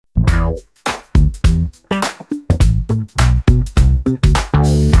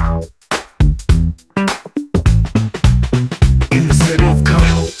In the city of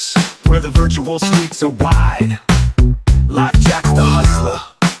codes, where the virtual streets are wide, life Jack's the hustler,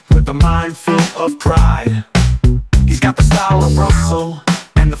 with a mind full of pride. He's got the style of Russel,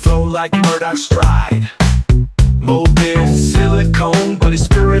 and the flow like Murdoc's stride. Molded in silicone, but his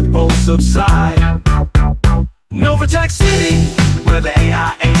spirit won't subside. Novatech City, where the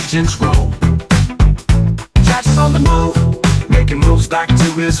AI agents roam. Jack's on the move, making moves back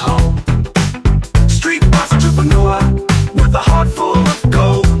to his home. Streetwise entrepreneur, with a heart full of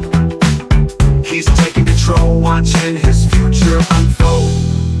gold. He's taking control, watching his future unfold.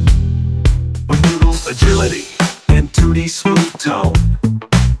 With Noodle's agility and 2D smooth tone,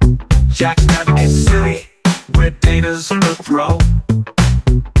 Jack navigates city where data's a throw.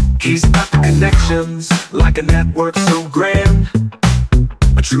 He's got the connections like a network so grand,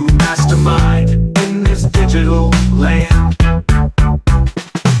 a true mastermind in this digital land.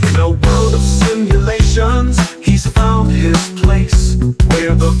 In a world of simulations, he's found his place,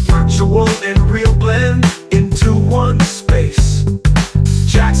 where the virtual and real blend into one space.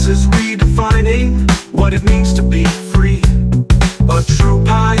 Jax is redefining what it means to be free, a true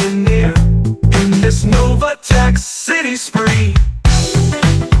pioneer in this Novatech City spree.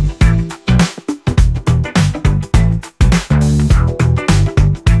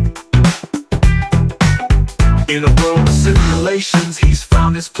 In a world of simulations, he's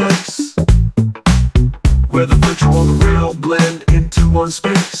found his place, where the virtual and real blend into one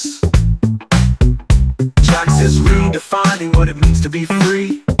space. Jax is redefining what it means to be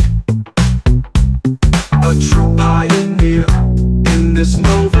free, a true pioneer in this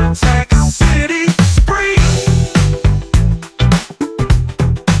Novatech City spree.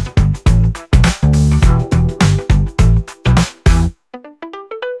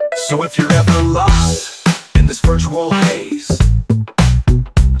 So if you're ever lost in this virtual haze,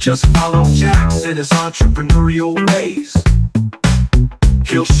 just follow Jax in his entrepreneurial ways.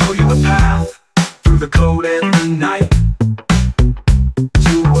 He'll show you the path through the code and the night,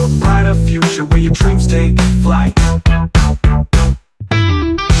 to a brighter future where your dreams take flight.